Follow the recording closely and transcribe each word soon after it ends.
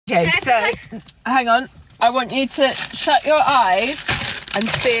Okay, so hang on. I want you to shut your eyes and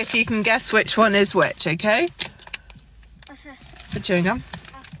see if you can guess which one is which, okay? What's this? For chewing gum.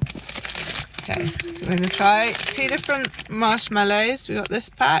 Okay, so we're going to try 2 different marshmallows. We got this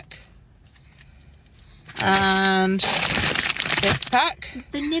pack and this pack.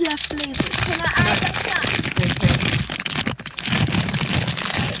 Vanilla flavour. Can I add that? Okay.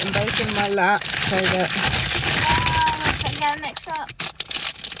 Put them both in my lap so that... I get mixed up.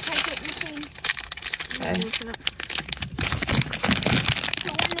 Take it machine. Okay. So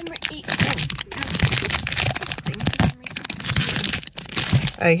one number 8.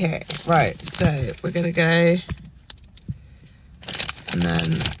 Okay, right, so we're going to go and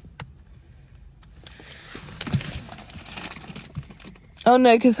then... Oh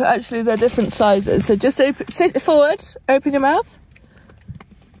no, because actually they're different sizes. So just sit forward, open your mouth.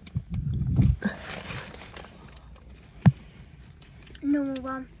 Normal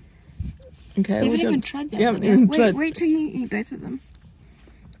one. Okay, You haven't even tried that. You haven't even tried. Wait till you eat both of them.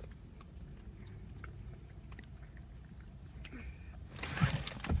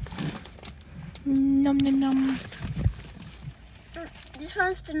 Nom nom nom. This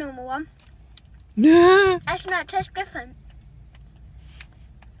one's the normal one. Yeah. Actually, no, it tastes different.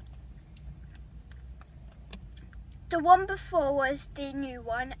 The one before was the new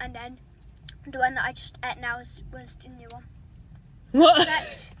one, and then the one that I just ate now was the new one. What?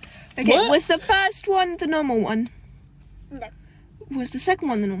 Okay, What? was the first one the normal one? No. Was the second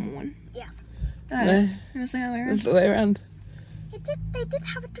one the normal one? Yes. Oh, No. it was the other way That's around. the way around. They did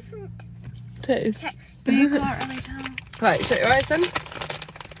have a different Taste. text. But you can't really tell. Right, shut your eyes then.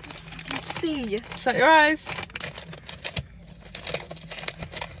 Let's see. Shut your eyes.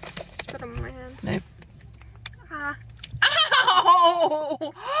 Spit on my hand. No. Ah.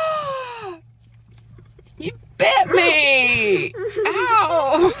 Ow! You bit me!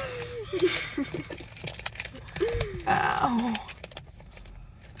 Ow! Ow.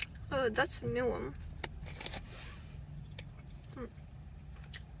 Oh, that's a new one. Be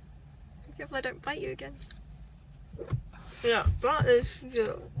careful I don't bite you again. Yeah, that is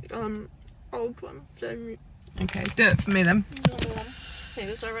the old one. Okay, do it for me then. Normal one. Okay,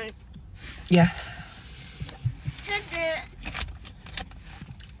 is that right? Yeah.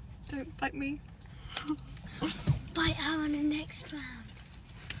 Don't bite me. Bite out on the next round.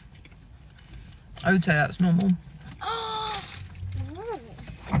 I would say that's normal. Oh!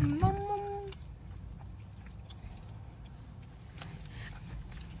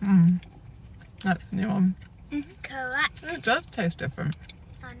 That's the new one. Correct. It does taste different.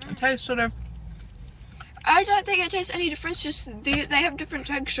 I know. It tastes sort of... I don't think it tastes any difference, just they have different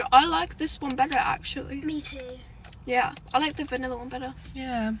texture. I like this one better, actually. Me too. Yeah, I like the vanilla one better.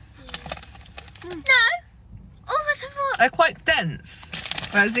 Yeah. No! All of us have what? They're quite dense.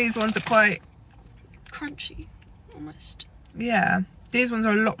 Whereas these ones are quite... Crunchy, almost. Yeah. These ones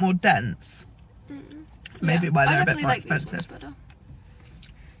are a lot more dense. Mm-mm. Maybe why they're I a bit definitely more like these expensive. ones better.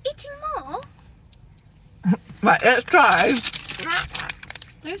 Eating more? Right, let's try.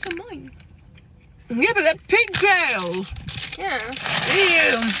 Those are mine. Yeah, but they're pigtails. Yeah.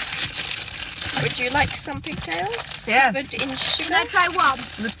 Ew. Would you like some pigtails? Yes. Covered in sugar? Can I try one?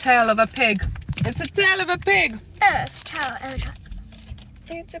 The tail of a pig. It's the tail of a pig. It's try.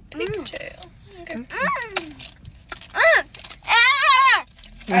 It's a pigtail. Okay.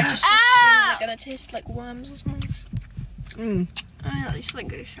 I just assume they're gonna taste like worms or something. Mm. I at least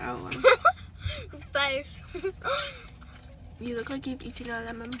like a sour one. Both. You look like you've eaten a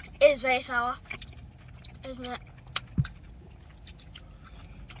lemon. It's very sour, isn't it?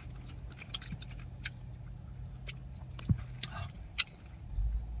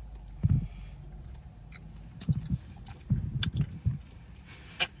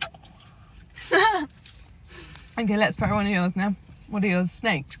 Okay, let's try one of yours now. What are yours?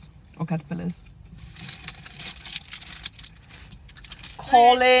 Snakes or caterpillars?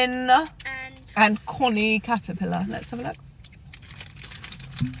 Colin and Connie caterpillar. Let's have a look.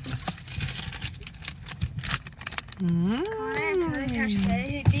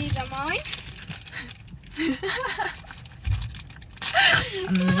 These are mine.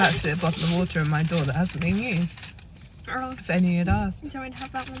 And there's actually a bottle of water in my door that hasn't been used. Oh, If any had asked. don't want to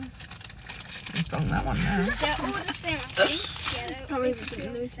have that one. I've done that one now. They're all the same, I think. Yeah, they're all Probably the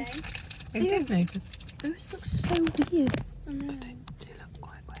didn't notice. same. I did notice. Those look so weird. They look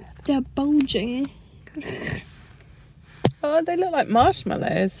quite weird. They're bulging. Oh, they look like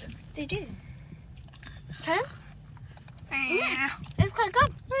marshmallows. They do. Okay. It's quite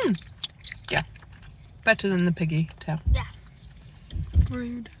good. Yeah. Better than the piggy tail. Yeah.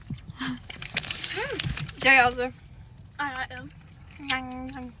 Rude. Jay, also. I like them.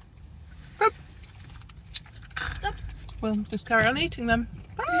 Good. We'll just carry on eating them.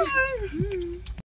 Bye.